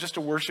love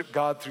to worship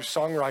God through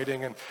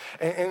songwriting,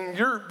 and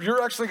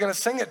you're actually going to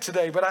sing it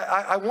today, but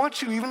I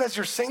want you, even as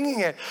you're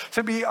singing it,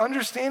 to be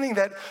understanding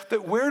that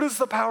where does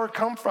the power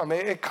come from?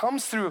 It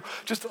comes through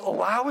just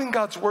allowing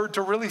God's word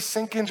to really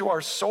sink into our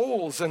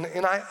souls, and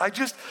I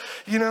just,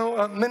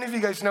 many of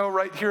you guys know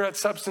right here at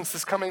Substance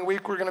this coming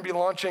week, we're going to be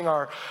launching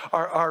our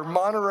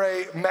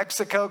Monterrey,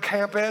 Mexico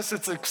campus.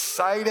 It's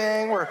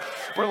exciting. We're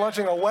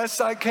launching a West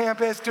Side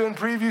campus, doing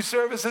preview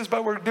services,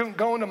 but we're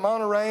going to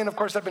Monterrey, and of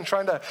course I've been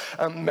trying to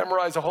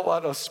memorize a whole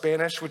lot of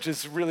Spanish, which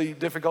is really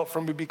difficult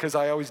for me because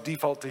I always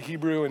default to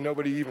Hebrew and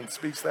nobody even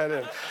speaks that,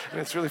 and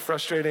it's really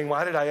frustrating.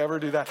 Why did I ever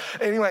do that?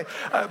 Anyway,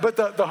 but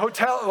the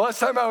hotel, last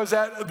time I was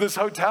at this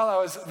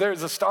hotel,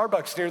 there's a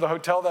Starbucks near the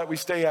hotel that we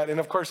stay at, and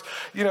of course,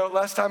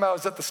 last time I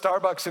was at the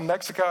Starbucks in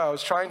Mexico, I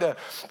was trying to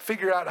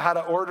figure out how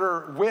to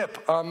order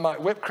whipped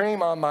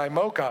cream on my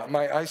mocha,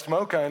 my iced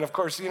mocha, and of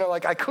course,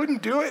 I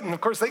couldn't do it, and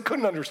of course they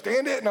couldn't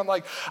understand it, and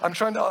I'm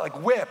trying to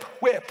whip,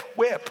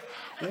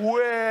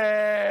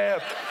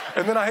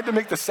 and then I had to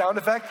make the sound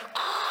effect.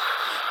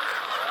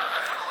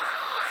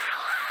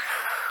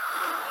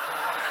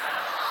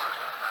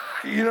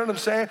 You know what I'm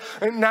saying?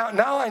 And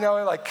now I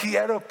know, like,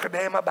 quiero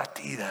crema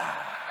batida.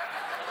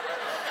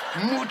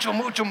 Mucho,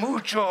 mucho,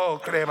 mucho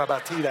crema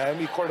batida en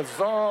mi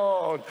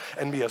corazón,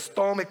 en mi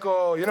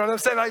estómago. You know what I'm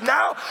saying? Like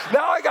now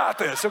I got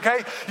this, okay?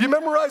 You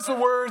memorize the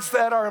words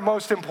that are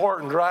most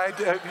important, right?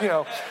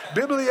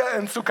 Biblia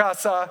en su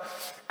casa,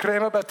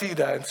 crema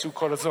batida en su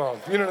corazón.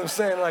 You know what I'm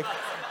saying? Like,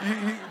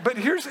 but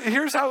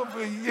here's how,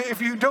 if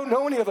you don't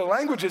know any other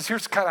languages,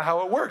 here's kind of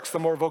how it works. The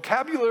more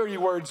vocabulary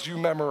words you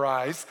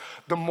memorize,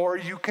 the more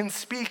you can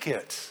speak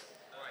it,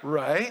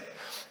 right?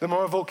 The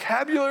more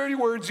vocabulary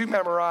words you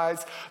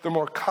memorize, the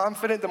more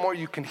confident, the more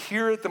you can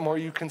hear it, the more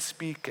you can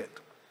speak it.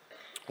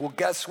 Well,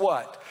 guess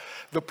what?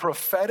 The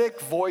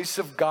prophetic voice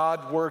of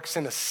God works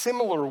in a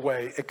similar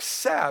way,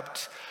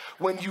 except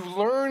when you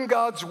learn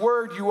God's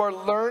word, you are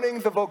learning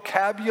the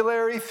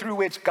vocabulary through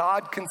which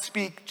God can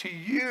speak to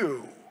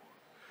you.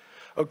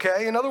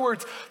 Okay? In other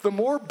words, the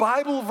more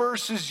Bible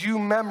verses you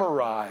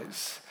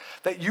memorize,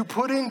 that you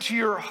put into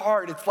your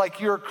heart, it's like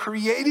you're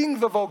creating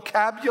the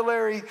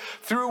vocabulary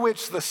through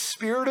which the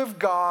Spirit of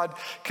God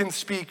can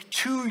speak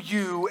to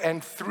you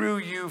and through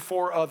you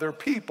for other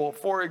people.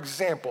 For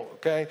example,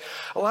 okay?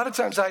 A lot of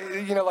times,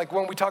 like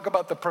when we talk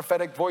about the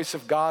prophetic voice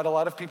of God, a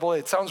lot of people,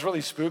 it sounds really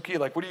spooky.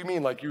 Like, what do you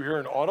mean? Like you hear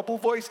an audible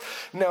voice?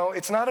 No,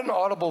 it's not an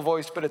audible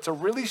voice, but it's a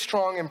really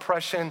strong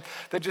impression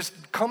that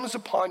just comes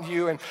upon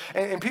you.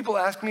 And people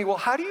ask me, well,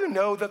 how do you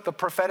know that the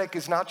prophetic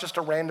is not just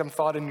a random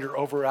thought in your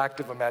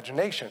overactive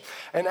imagination?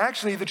 And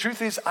actually, the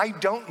truth is, I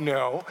don't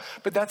know,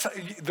 but that's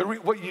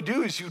what you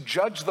do is you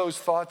judge those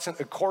thoughts in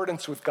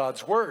accordance with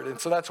God's word. And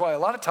so that's why a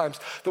lot of times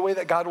the way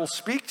that God will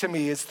speak to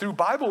me is through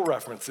Bible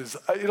references.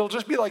 It'll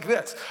just be like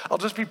this. I'll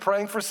just be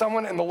praying for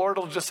someone and the Lord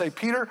will just say,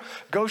 Peter,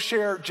 go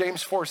share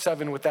James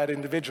 4:7 with that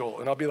individual.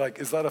 And I'll be like,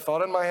 is that a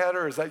thought in my head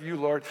or is that you,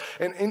 Lord?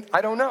 And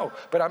I don't know,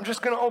 but I'm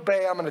just going to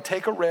obey. I'm going to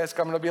take a risk.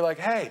 I'm going to be like,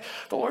 hey,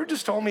 the Lord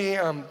just told me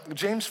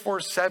James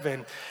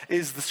 4:7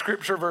 is the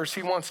scripture verse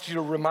he wants you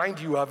to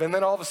remind you of. And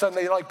then all of a sudden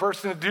they like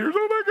burst into tears.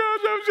 Oh my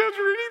gosh, I was just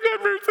reading that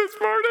verse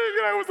this morning.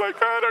 And I was like,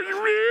 God, are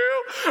you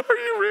real? Are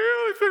you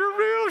real? If you're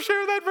real,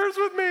 share that verse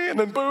with me. And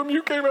then boom,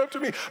 you came up to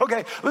me.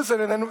 Okay,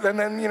 listen. And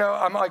then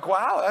I'm like,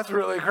 wow, that's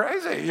really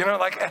crazy.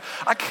 Like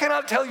I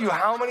cannot tell you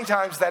how many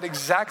times that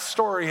exact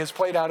story has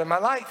played out in my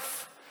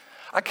life.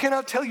 I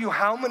cannot tell you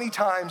how many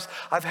times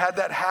I've had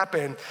that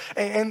happen.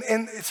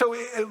 And so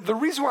the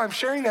reason why I'm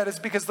sharing that is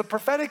because the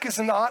prophetic is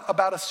not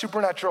about a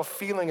supernatural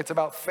feeling, it's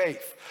about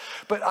faith.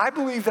 But I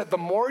believe that the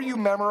more you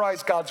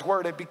memorize God's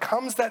word, it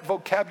becomes that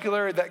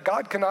vocabulary that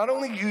God can not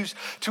only use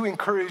to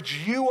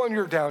encourage you on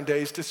your down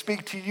days, to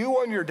speak to you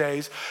on your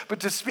days, but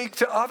to speak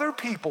to other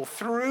people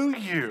through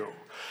you.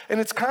 And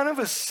it's kind of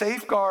a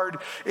safeguarded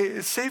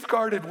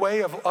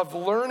way of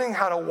learning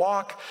how to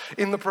walk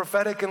in the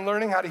prophetic and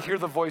learning how to hear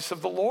the voice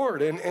of the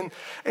Lord. And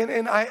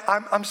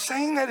I'm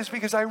saying that is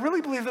because I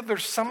really believe that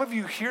there's some of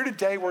you here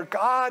today where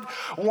God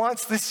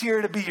wants this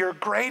year to be your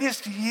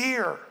greatest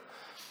year.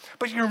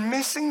 But you're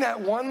missing that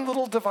one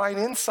little divine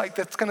insight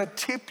that's going to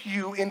tip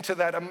you into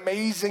that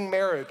amazing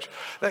marriage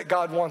that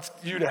God wants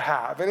you to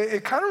have. And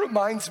it kind of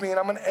reminds me, and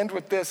I'm going to end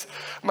with this,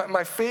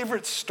 my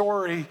favorite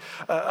story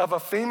of a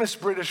famous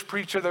British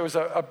preacher. There was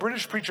a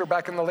British preacher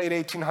back in the late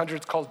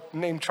 1800s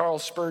named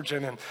Charles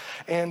Spurgeon.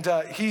 And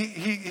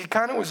he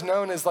kind of was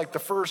known as like the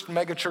first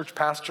megachurch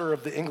pastor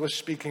of the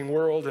English-speaking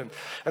world.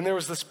 And there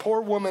was this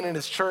poor woman in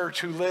his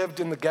church who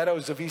lived in the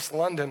ghettos of East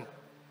London.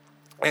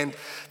 And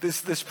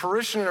this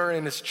parishioner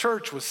in his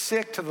church was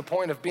sick to the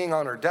point of being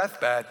on her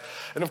deathbed.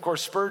 And of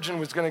course, Spurgeon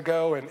was going to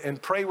go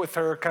and pray with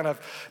her, kind of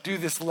do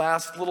this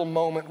last little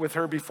moment with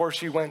her before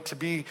she went to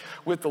be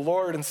with the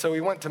Lord. And so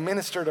he went to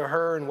minister to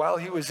her. And while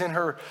he was in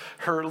her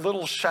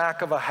little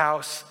shack of a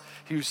house,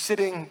 he was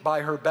sitting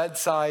by her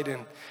bedside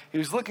and he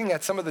was looking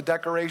at some of the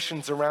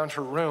decorations around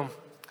her room.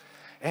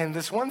 And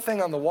this one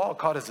thing on the wall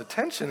caught his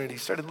attention and he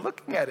started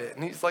looking at it.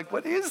 And he's like,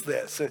 what is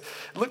this? It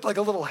looked like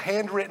a little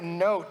handwritten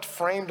note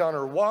framed on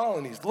her wall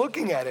and he's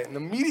looking at it. And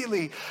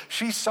immediately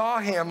she saw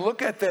him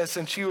look at this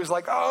and she was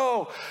like,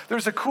 oh,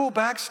 there's a cool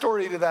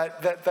backstory to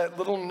that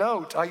little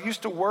note. I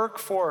used to work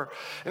for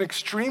an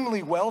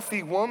extremely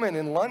wealthy woman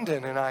in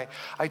London and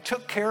I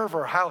took care of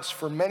her house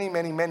for many,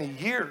 many, many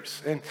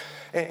years.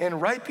 And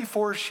right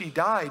before she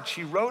died,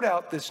 she wrote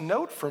out this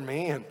note for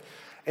me.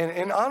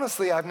 And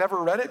honestly, I've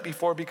never read it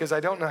before because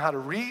I don't know how to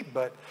read,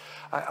 but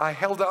I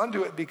held on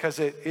to it because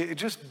it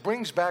just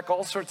brings back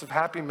all sorts of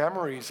happy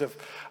memories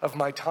of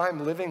my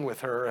time living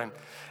with her.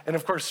 And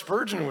of course,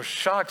 Spurgeon was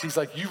shocked. He's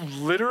like, you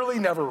literally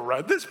never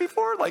read this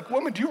before? Like,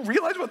 woman, do you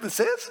realize what this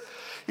is?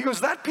 He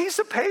goes, that piece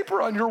of paper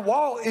on your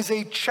wall is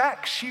a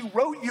check. She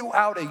wrote you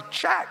out a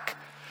check.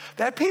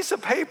 That piece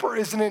of paper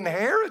is an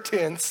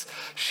inheritance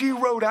she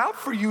wrote out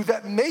for you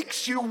that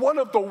makes you one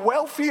of the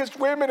wealthiest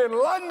women in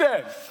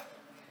London.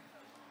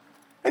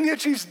 And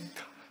yet she's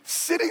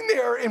sitting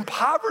there in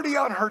poverty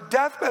on her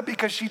deathbed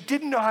because she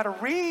didn't know how to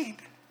read.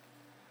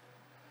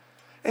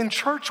 In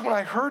church, when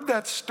I heard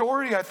that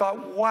story, I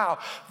thought, wow,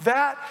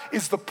 that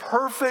is the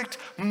perfect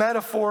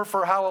metaphor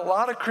for how a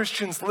lot of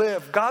Christians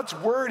live. God's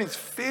word is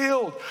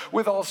filled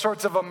with all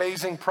sorts of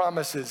amazing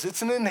promises.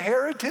 It's an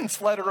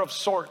inheritance letter of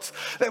sorts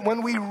that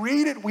when we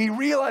read it, we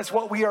realize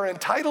what we are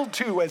entitled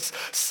to as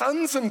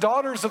sons and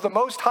daughters of the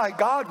Most High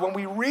God. When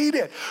we read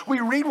it,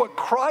 we read what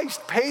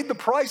Christ paid the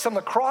price on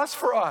the cross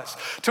for us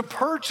to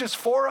purchase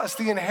for us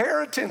the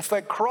inheritance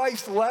that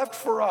Christ left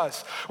for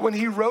us when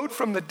he rose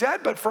from the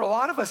dead. But for a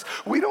lot of us,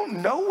 we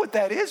don't know what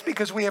that is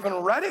because we haven't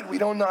read it. We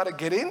don't know how to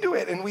get into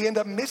it. And we end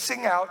up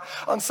missing out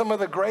on some of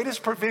the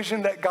greatest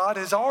provision that God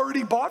has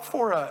already bought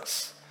for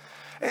us.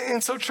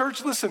 And so,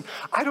 church, listen,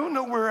 I don't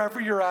know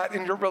wherever you're at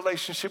in your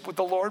relationship with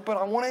the Lord, but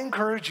I want to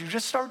encourage you,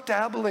 just start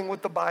dabbling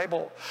with the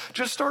Bible.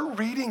 Just start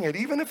reading it,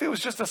 even if it was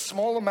just a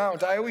small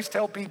amount. I always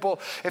tell people,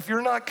 if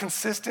you're not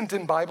consistent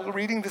in Bible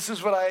reading, this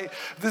is what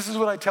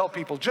I tell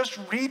people. Just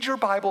read your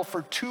Bible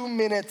for 2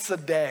 minutes a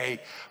day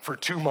for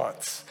 2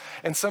 months.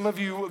 And some of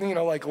you,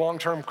 like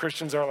long-term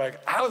Christians are like,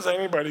 how is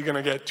anybody going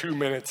to get 2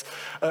 minutes,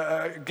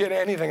 get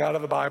anything out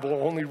of the Bible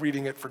only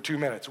reading it for 2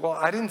 minutes? Well,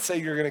 I didn't say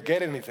you're going to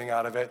get anything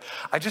out of it.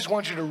 I just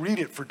want you to read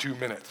it for 2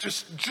 minutes.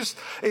 Just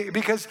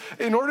because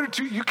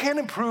you can't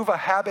improve a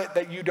habit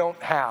that you don't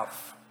have.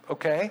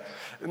 Okay?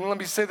 And let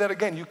me say that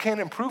again. You can't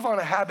improve on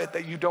a habit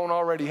that you don't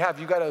already have.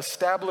 You got to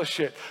establish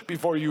it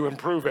before you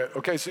improve it.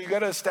 Okay? So you got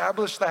to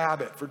establish the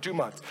habit for 2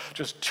 months.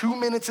 Just 2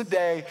 minutes a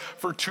day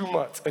for 2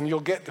 months. And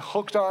you'll get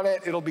hooked on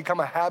it. It'll become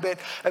a habit.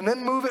 And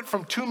then move it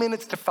from 2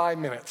 minutes to 5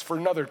 minutes for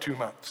another 2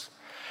 months.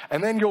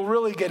 And then you'll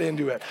really get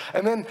into it.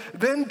 And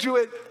then do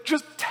it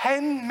just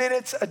 10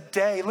 minutes a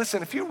day.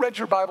 Listen, if you read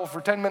your Bible for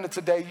 10 minutes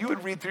a day, you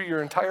would read through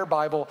your entire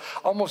Bible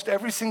almost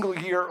every single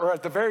year, or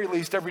at the very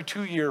least every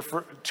 2 years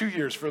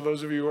for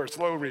those of you who are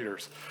slow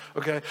readers,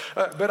 okay?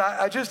 But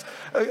I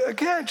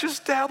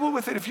just dabble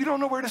with it. If you don't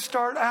know where to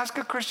start, ask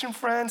a Christian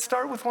friend.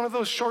 Start with one of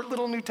those short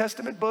little New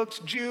Testament books,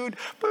 Jude.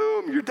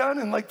 Boom, you're done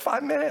in like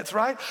 5 minutes,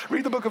 right?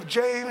 Read the book of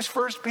James,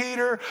 1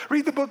 Peter.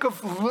 Read the book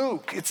of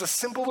Luke. It's a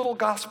simple little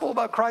gospel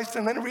about Christ.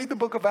 And then read the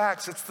book of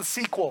Acts. It's the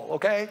sequel,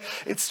 okay?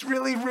 It's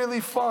really, really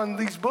fun.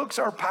 These books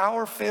are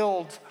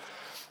power-filled.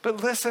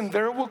 But listen,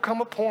 there will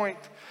come a point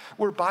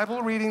where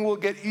Bible reading will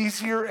get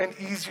easier and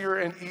easier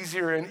and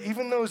easier. And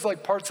even those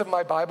like parts of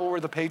my Bible where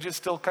the pages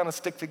still kind of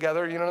stick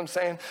together, you know what I'm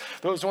saying?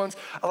 Those ones,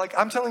 like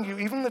I'm telling you,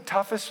 even the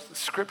toughest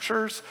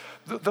scriptures,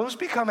 those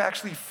become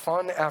actually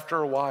fun after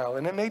a while.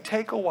 And it may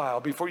take a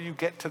while before you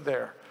get to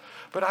there.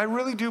 But I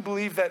really do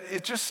believe that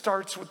it just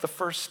starts with the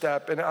first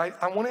step. And I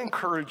want to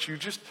encourage you,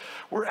 just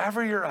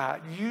wherever you're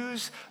at,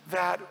 use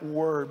that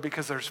word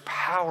because there's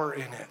power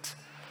in it.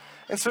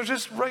 And so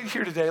just right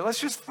here today, let's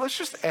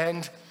just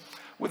end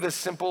with a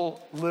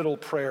simple little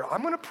prayer.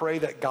 I'm going to pray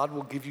that God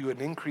will give you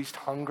an increased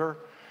hunger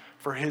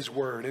for his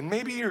word. And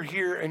maybe you're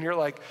here and you're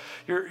like,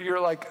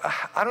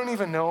 I don't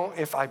even know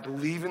if I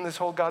believe in this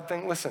whole God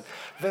thing. Listen,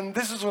 then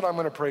this is what I'm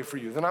going to pray for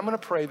you. Then I'm going to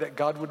pray that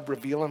God would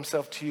reveal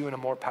himself to you in a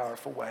more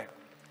powerful way.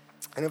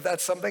 And if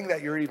that's something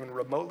that you're even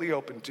remotely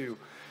open to,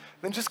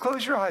 then just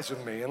close your eyes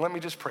with me and let me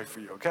just pray for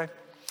you, okay?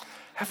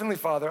 Heavenly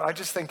Father, I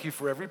just thank you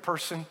for every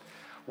person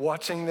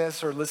watching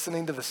this or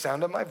listening to the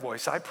sound of my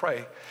voice. I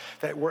pray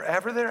that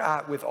wherever they're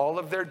at with all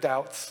of their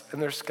doubts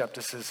and their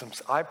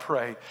skepticisms, I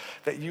pray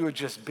that you would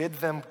just bid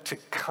them to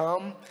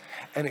come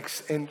and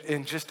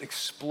just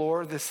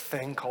explore this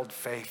thing called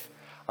faith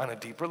on a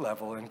deeper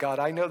level. And God,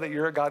 I know that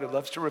you're a God who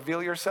loves to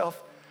reveal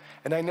yourself.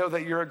 And I know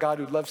that you're a God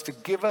who loves to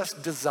give us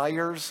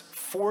desires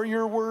for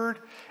your word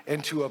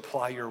and to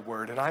apply your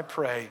word. And I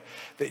pray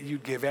that you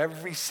give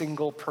every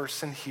single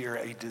person here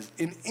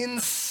an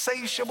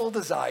insatiable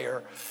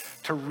desire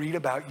to read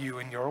about you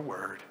and your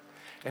word.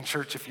 And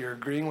church, if you're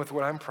agreeing with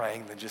what I'm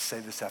praying, then just say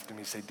this after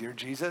me. Say, dear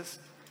Jesus,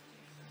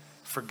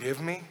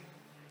 forgive me,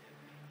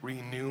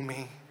 renew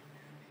me,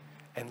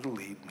 and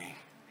lead me,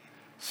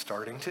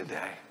 starting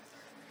today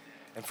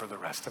and for the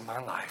rest of my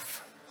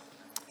life.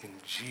 In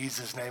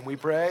Jesus' name we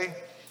pray.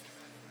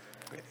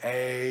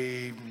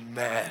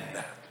 Amen.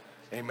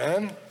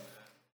 Amen.